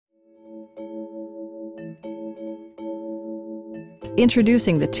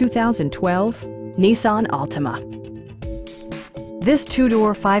Introducing the 2012 Nissan Altima. This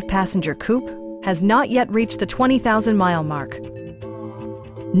two-door, five-passenger coupe has not yet reached the 20,000-mile mark.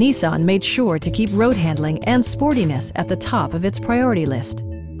 Nissan made sure to keep road handling and sportiness at the top of its priority list.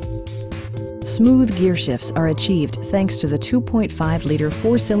 Smooth gear shifts are achieved thanks to the 2.5-liter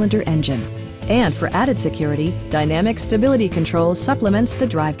four-cylinder engine. And for added security, dynamic stability control supplements the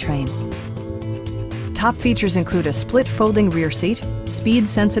drivetrain. Top features include a split folding rear seat,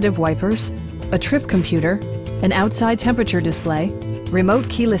 speed-sensitive wipers, a trip computer, an outside temperature display, remote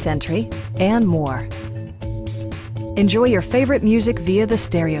keyless entry, and more. Enjoy your favorite music via the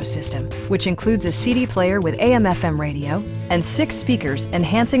stereo system, which includes a CD player with AM/FM radio and 6 speakers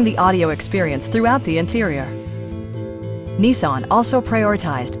enhancing the audio experience throughout the interior. Nissan also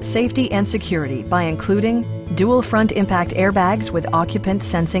prioritized safety and security by including dual front impact airbags with occupant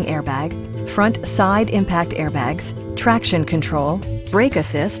sensing airbag, front side impact airbags, traction control, brake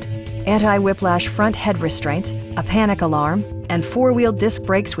assist, anti-whiplash front head restraints, a panic alarm, and 4-wheel disc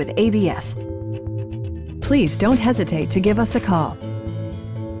brakes with ABS. Please don't hesitate to give us a call.